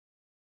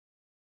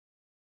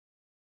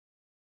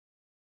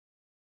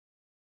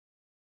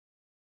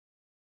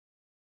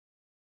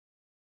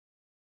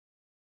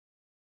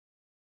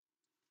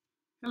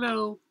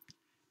Hello,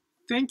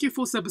 thank you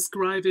for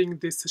subscribing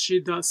this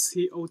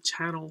Sashiko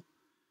channel.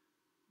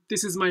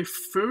 This is my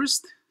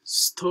first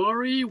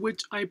story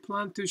which I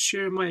plan to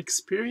share my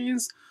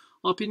experience,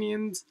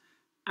 opinions,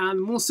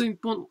 and most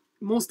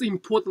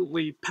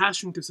importantly,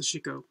 passion to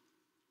Sashiko.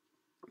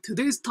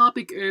 Today's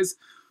topic is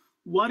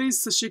what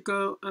is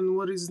Sashiko and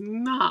what is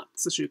not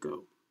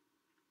Sashiko.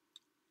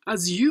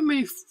 As you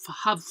may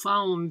have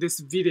found this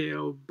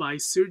video by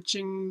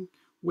searching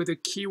with a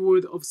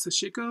keyword of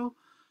Sashiko,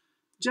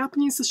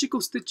 Japanese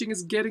Sashiko stitching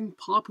is getting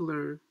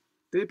popular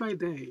day by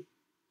day.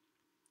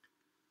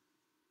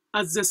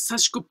 As a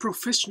Sashiko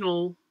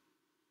professional,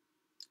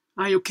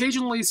 I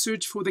occasionally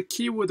search for the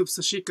keyword of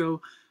Sashiko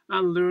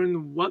and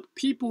learn what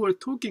people are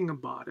talking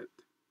about it.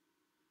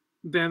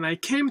 Then I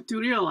came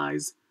to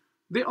realize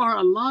there are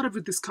a lot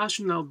of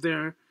discussion out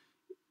there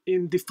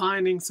in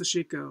defining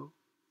Sashiko.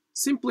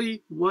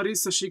 Simply, what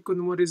is Sashiko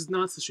and what is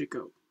not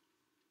Sashiko?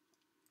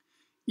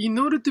 In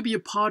order to be a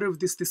part of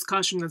this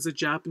discussion as a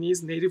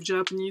native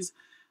Japanese,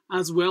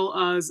 as well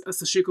as a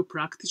Sashiko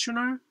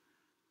practitioner,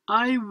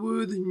 I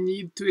would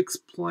need to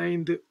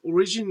explain the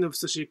origin of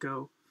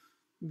Sashiko.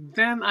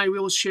 Then I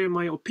will share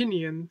my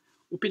opinion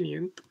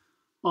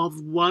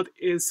of what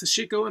is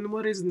Sashiko and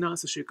what is not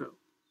Sashiko.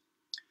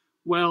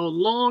 Well,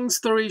 long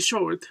story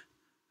short,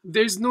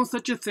 there's no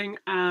such a thing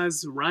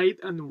as right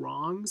and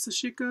wrong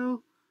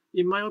Sashiko,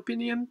 in my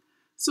opinion.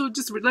 So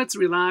just let's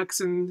relax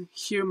and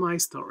hear my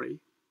story.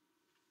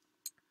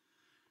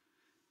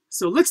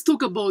 So let's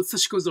talk about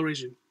Sashiko's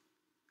origin.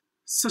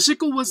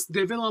 Sashiko was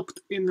developed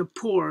in a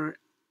poor,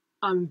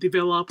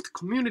 undeveloped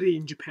community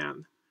in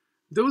Japan.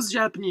 Those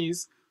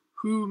Japanese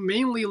who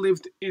mainly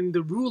lived in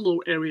the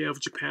rural area of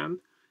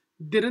Japan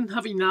didn't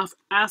have enough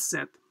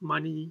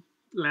money,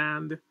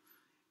 land,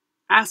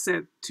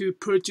 to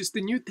purchase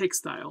the new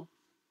textile.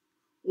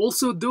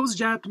 Also, those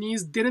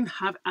Japanese didn't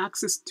have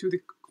access to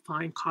the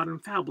fine cotton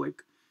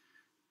fabric.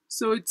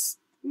 So it's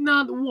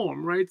not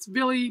warm, right? It's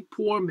very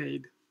poor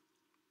made.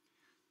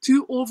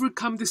 To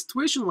overcome the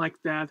situation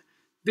like that,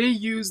 they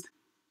used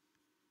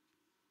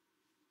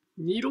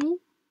needle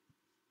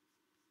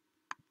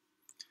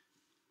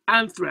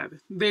and thread.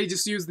 They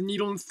just used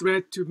needle and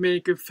thread to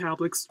make a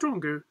fabric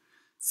stronger.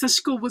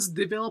 Sashiko was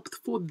developed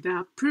for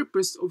that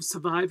purpose of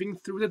surviving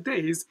through the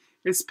days,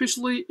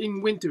 especially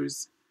in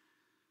winters,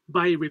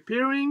 by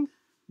repairing,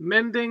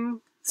 mending,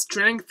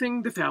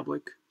 strengthening the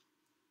fabric.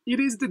 It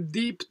is the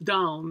deep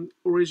down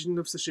origin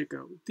of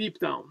Sashiko, deep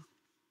down.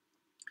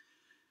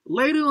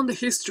 Later on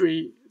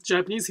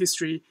Japanese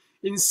history,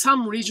 in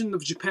some region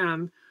of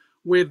Japan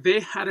where they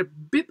had a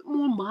bit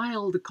more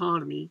mild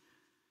economy,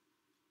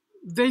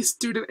 they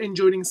started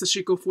enjoying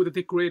Sashiko for the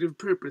decorative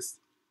purpose.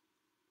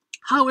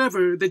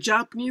 However, the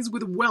Japanese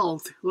with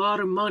wealth, a lot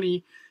of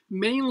money,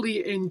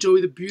 mainly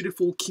enjoy the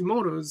beautiful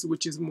kimonos,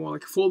 which is more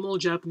like formal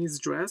Japanese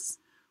dress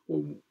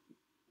or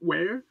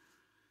wear.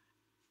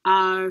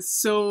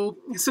 So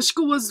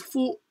Sashiko was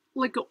for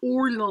like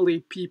ordinary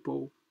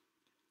people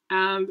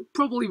and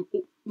probably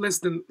less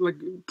than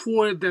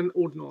poorer than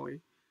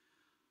ordinary.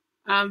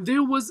 And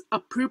there was a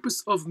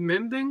purpose of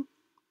mending,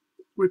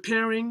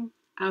 repairing,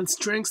 and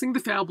strengthening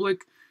the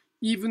fabric,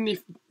 even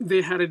if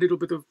they had a little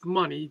bit of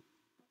money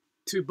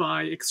to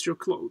buy extra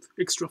clothes,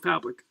 extra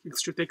fabric,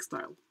 extra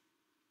textile.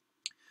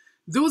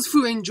 Those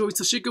who enjoyed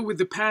Sashiko with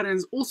the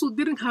patterns also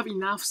didn't have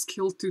enough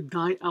skill to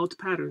dye out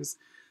patterns.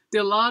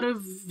 There are a lot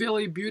of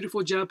very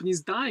beautiful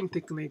Japanese dyeing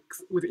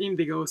techniques with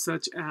indigo,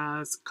 such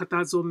as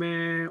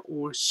katazome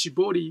or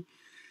shibori.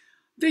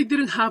 They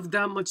didn't have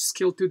that much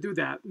skill to do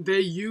that. They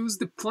used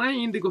the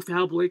plain indigo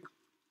fabric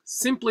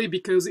simply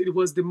because it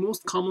was the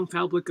most common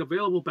fabric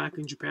available back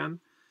in Japan,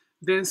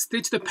 then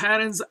stitched the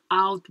patterns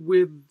out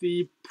with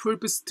the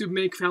purpose to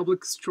make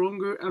fabric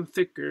stronger and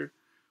thicker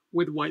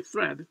with white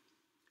thread.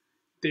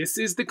 This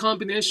is the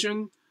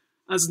combination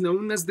as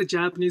known as the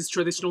Japanese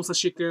traditional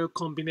Sashiko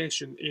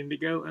combination,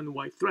 indigo and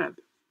white thread.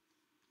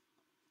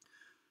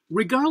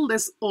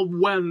 Regardless of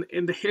when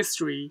in the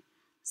history,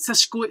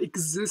 Sashiko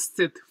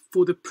existed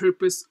for the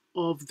purpose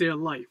of their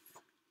life.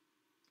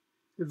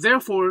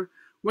 Therefore,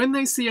 when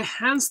I see a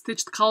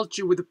hand-stitched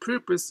culture with a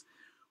purpose,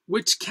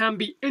 which can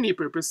be any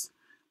purpose,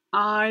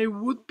 I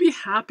would be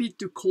happy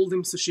to call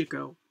them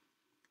Sashiko.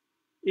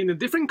 In a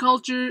different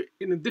culture,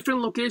 in a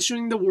different location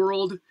in the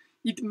world,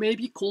 it may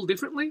be called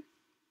differently.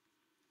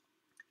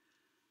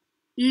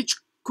 Each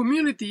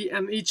community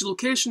and each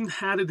location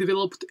had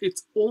developed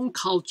its own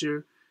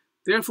culture.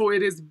 Therefore,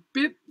 it is a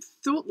bit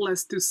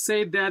thoughtless to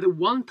say that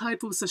one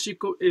type of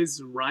Sashiko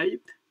is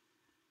right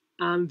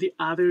and the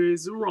other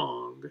is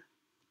wrong.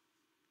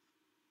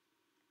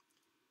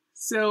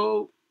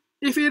 So,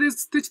 if it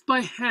is stitched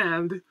by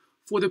hand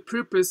for the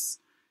purpose,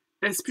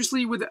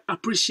 especially with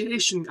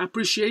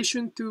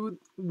appreciation to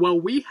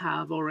what we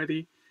have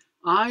already,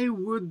 I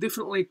would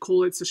definitely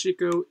call it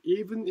Sashiko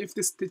even if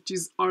the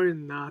stitches are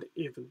not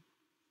even.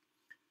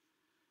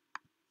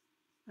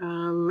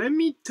 Let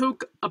me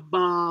talk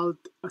about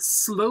a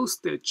slow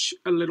stitch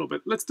a little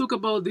bit. Let's talk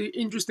about the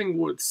interesting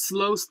word,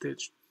 slow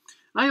stitch.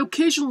 I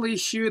occasionally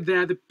hear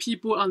that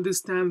people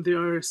understand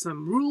there are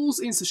some rules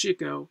in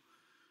Sashiko.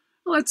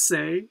 Let's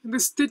say the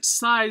stitch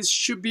size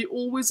should be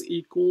always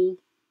equal.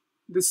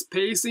 The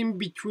spacing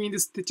between the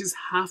stitches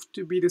have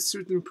to be the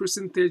certain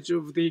percentage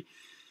of the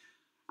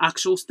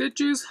actual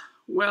stitches.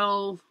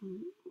 Well,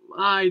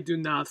 I do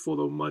not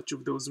follow much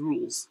of those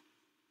rules.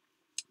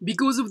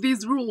 Because of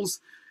these rules,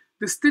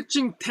 the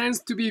stitching tends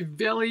to be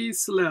very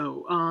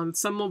slow, and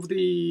some of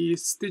the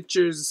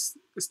stitchers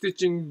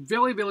stitching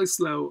very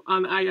slow,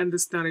 and I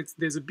understand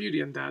there's a beauty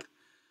in that.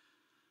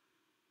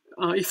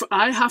 If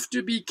I have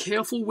to be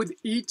careful with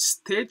each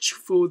stitch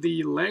for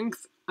the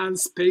length and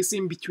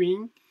spacing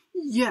between,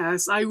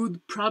 yes, I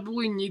would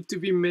probably need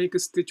to make a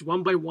stitch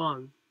one by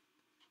one.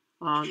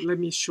 Let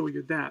me show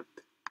you that.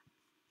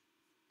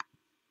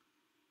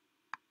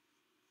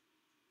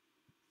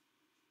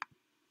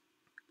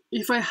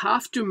 If I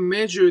have to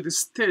measure the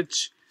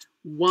stitch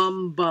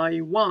one by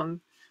one,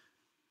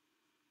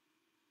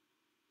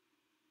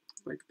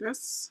 like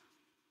this,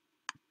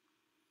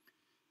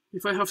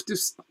 if I have to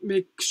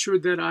make sure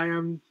that I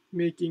am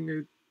making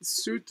a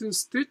certain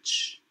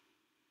stitch,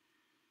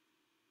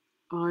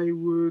 I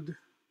would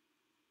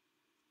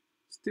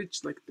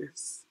stitch like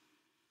this.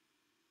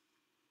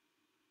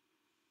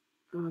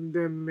 And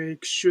then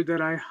make sure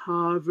that I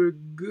have a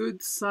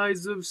good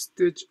size of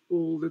stitch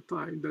all the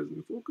time.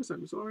 Doesn't focus,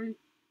 I'm sorry.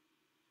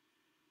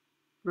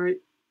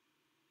 Right?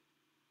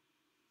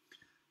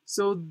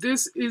 So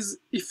this is,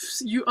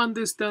 if you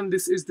understand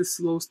this is the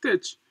slow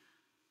stitch,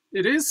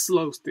 it is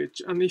slow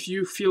stitch, and if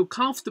you feel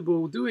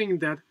comfortable doing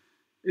that,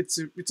 it's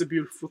a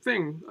beautiful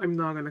thing. I'm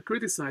not gonna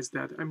criticize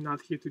that. I'm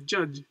not here to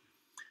judge.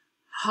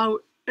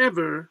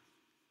 However,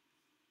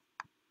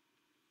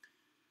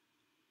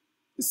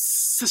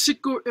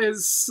 Sashiko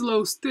is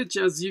slow stitch,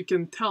 as you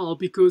can tell,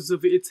 because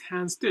of its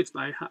hand stitch.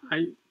 I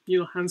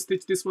hand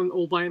stitched this one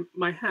all by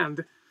my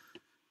hand.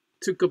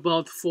 Took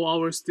about 4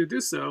 hours to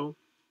do so.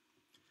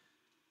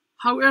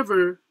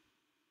 However,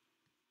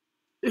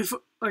 if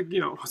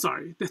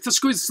the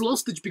Sashiko is slow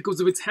stitch because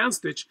of its hand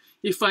stitch.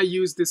 If I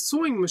use the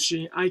sewing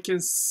machine, I can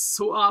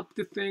sew up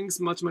the things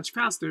much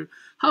faster.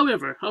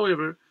 However,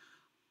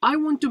 I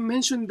want to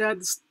mention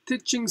that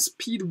stitching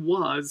speed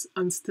was,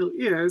 and still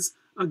is,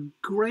 a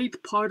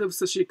great part of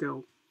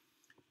Sashiko.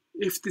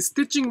 If the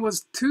stitching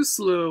was too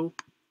slow,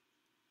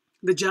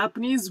 the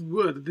Japanese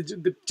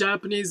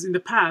in the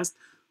past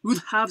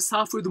would have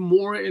suffered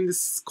more in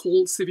this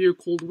severe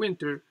cold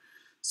winter.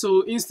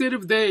 So instead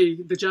of the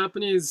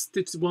Japanese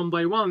stitched one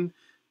by one,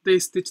 they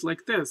stitch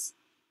like this.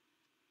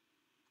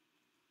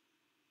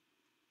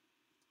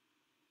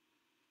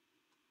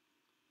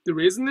 The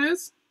reason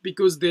is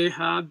because they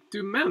had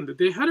to mend.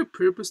 They had a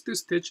purpose to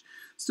stitch.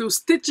 So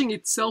stitching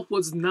itself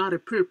was not a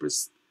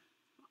purpose.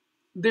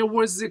 There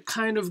was a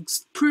kind of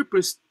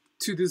purpose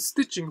to the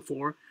stitching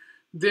for.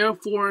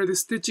 Therefore, the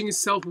stitching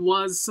itself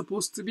was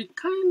supposed to be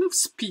kind of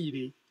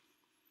speedy.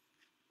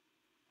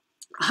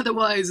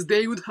 Otherwise,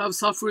 they would have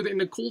suffered in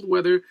the cold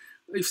weather.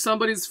 If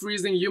somebody's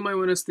freezing, you might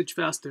want to stitch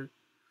faster.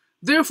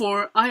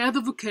 Therefore, I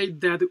advocate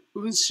that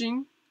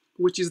unshin,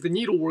 which is the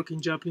needlework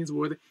in Japanese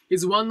word,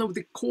 is one of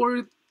the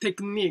core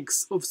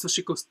techniques of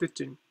Sashiko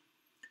stitching.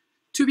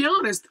 To be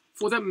honest,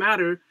 for that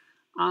matter,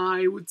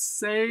 I would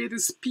say the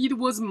speed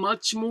was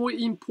much more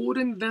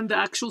important than the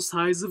actual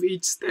size of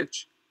each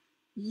stitch.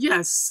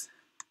 Yes.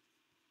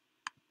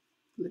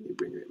 Let me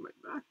bring it in my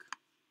back.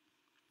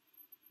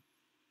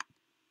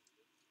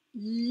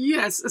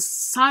 Yes, a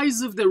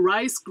size of the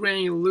rice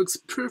grain looks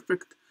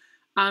perfect,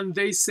 and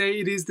they say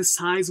it is the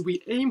size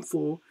we aim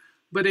for,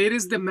 but it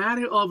is the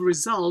matter of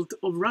result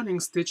of running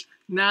stitch,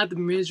 not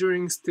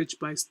measuring stitch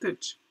by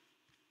stitch.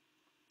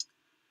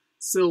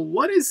 So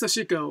what is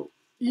Sashiko?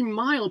 In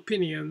my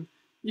opinion,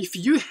 if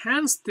you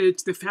hand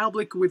stitch the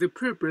fabric with a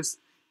purpose,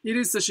 it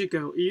is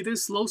Sashiko, either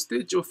slow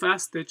stitch or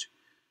fast stitch,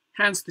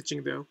 hand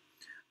stitching though.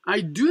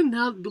 I do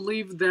not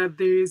believe that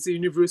there is a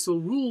universal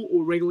rule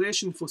or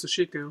regulation for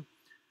Sashiko.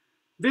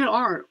 There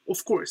are,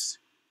 of course,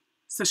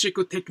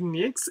 Sashiko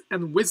techniques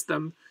and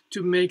wisdom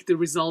to make the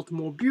result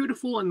more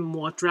beautiful and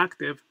more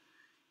attractive.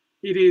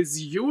 It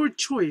is your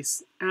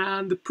choice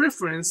and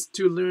preference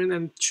to learn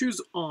and choose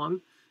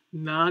on,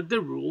 not the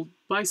rule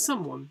by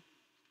someone.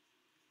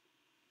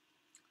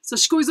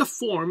 Sashiko is a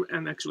form,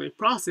 and actually a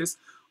process,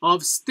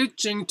 of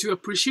stitching to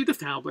appreciate the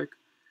fabric.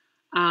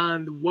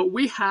 And what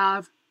we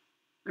have,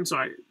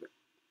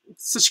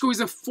 Sashiko is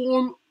a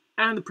form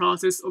and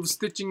process of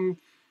stitching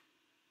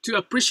to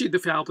appreciate the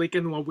fabric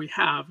and what we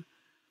have.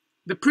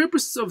 The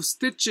purpose of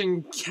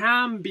stitching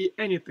can be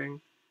anything.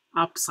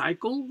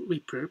 Upcycle,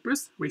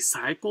 repurpose,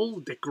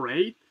 recycle,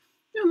 decorate,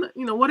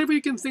 whatever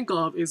you can think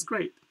of is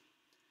great.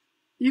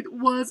 It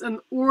was an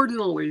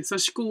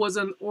Sashiko was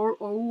an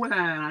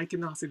I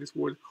cannot say this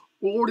word,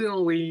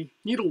 ordinary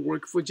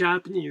needlework for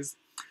Japanese.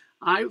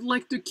 I would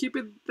like to keep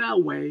it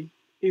that way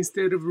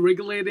instead of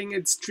regulating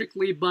it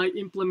strictly by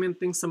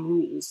implementing some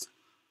rules.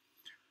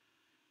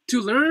 To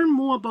learn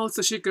more about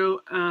Sashiko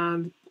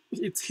and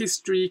its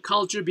history,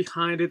 culture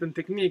behind it, and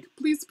technique,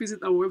 please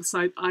visit our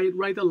website. I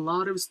write a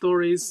lot of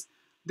stories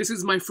This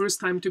is my first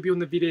time to be on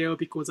the video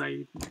because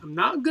I am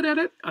not good at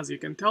it, as you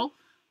can tell.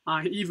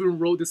 I even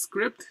wrote the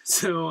script,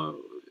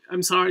 so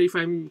I'm sorry if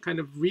I'm kind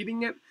of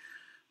reading it.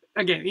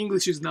 Again,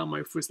 English is not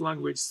my first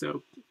language,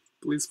 so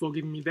please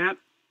forgive me that.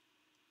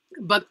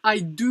 But I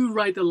do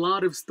write a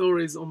lot of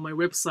stories on my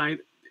website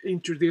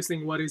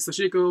introducing what is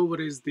Sashiko, what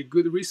is the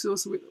good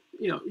resource.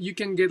 You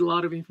can get a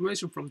lot of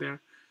information from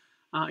there.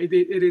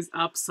 It is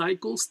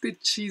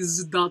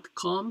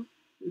upcyclestitches.com,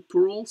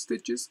 plural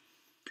stitches.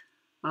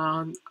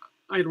 I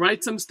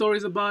write some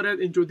stories about it,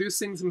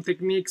 introducing some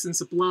techniques and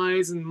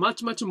supplies and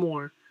much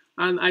more.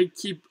 And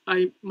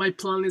my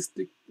plan is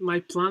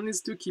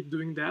to keep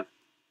doing that.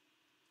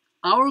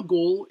 Our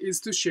goal is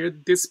to share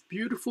this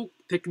beautiful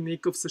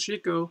technique of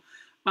Sashiko,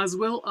 as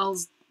well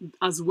as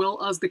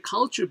the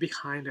culture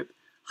behind it,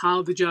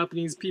 how the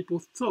Japanese people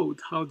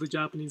thought, how the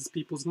Japanese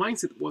people's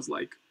mindset was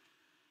like.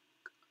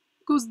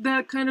 Because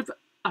that kind of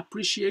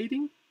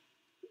appreciating,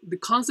 the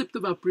concept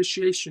of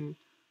appreciation,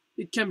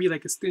 it can be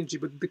like a stingy,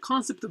 but the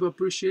concept of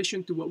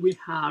appreciation to what we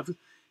have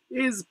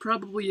is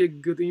probably a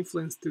good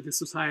influence to the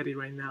society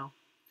right now.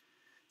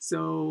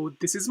 So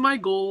this is my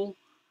goal.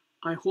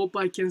 I hope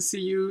I can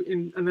see you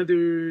in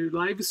another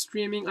live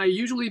streaming. I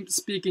usually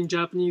speak in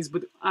Japanese,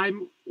 but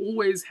I'm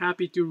always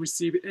happy to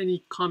receive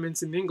any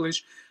comments in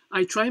English.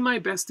 I try my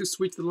best to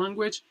switch the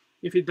language.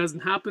 If it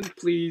doesn't happen,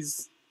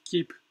 please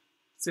keep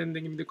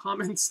sending me the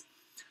comments.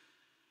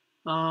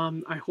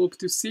 I hope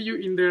to see you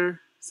in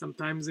there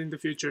sometimes in the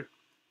future.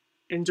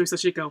 Enjoy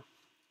Sashiko.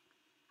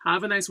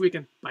 Have a nice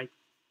weekend. Bye.